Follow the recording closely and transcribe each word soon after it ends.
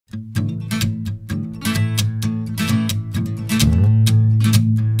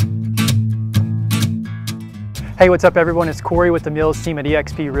Hey, what's up everyone? It's Corey with the Mills team at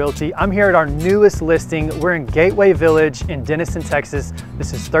eXp Realty. I'm here at our newest listing. We're in Gateway Village in Denison, Texas.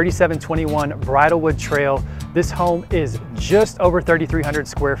 This is 3721 Bridlewood Trail. This home is just over 3,300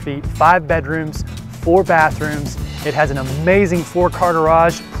 square feet, 5 bedrooms, 4 bathrooms. It has an amazing 4-car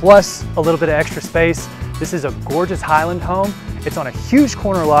garage, plus a little bit of extra space. This is a gorgeous Highland home. It's on a huge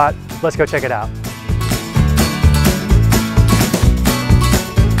corner lot. Let's go check it out.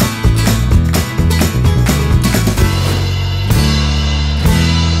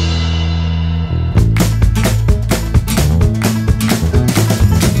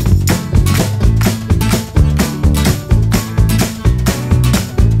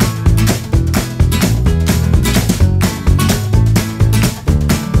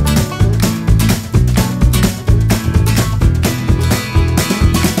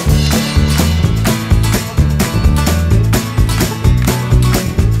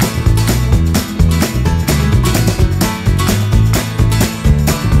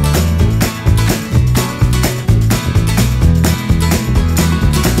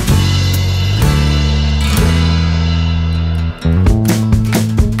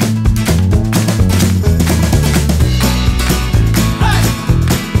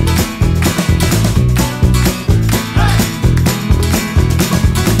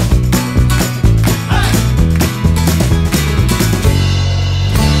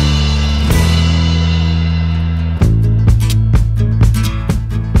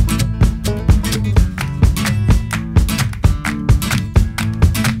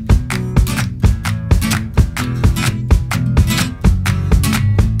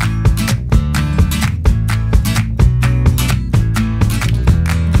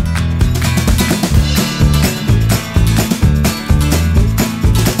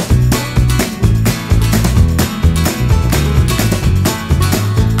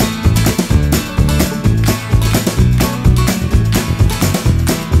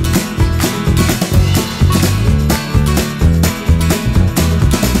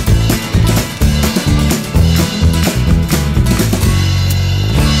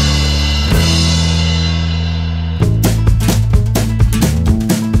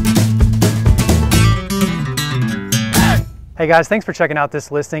 Hey guys, thanks for checking out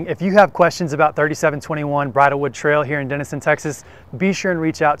this listing. If you have questions about 3721 Bridlewood Trail here in Denison, Texas, be sure and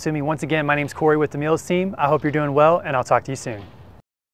reach out to me. Once again, my name's Corey with the Mills team. I hope you're doing well, and I'll talk to you soon.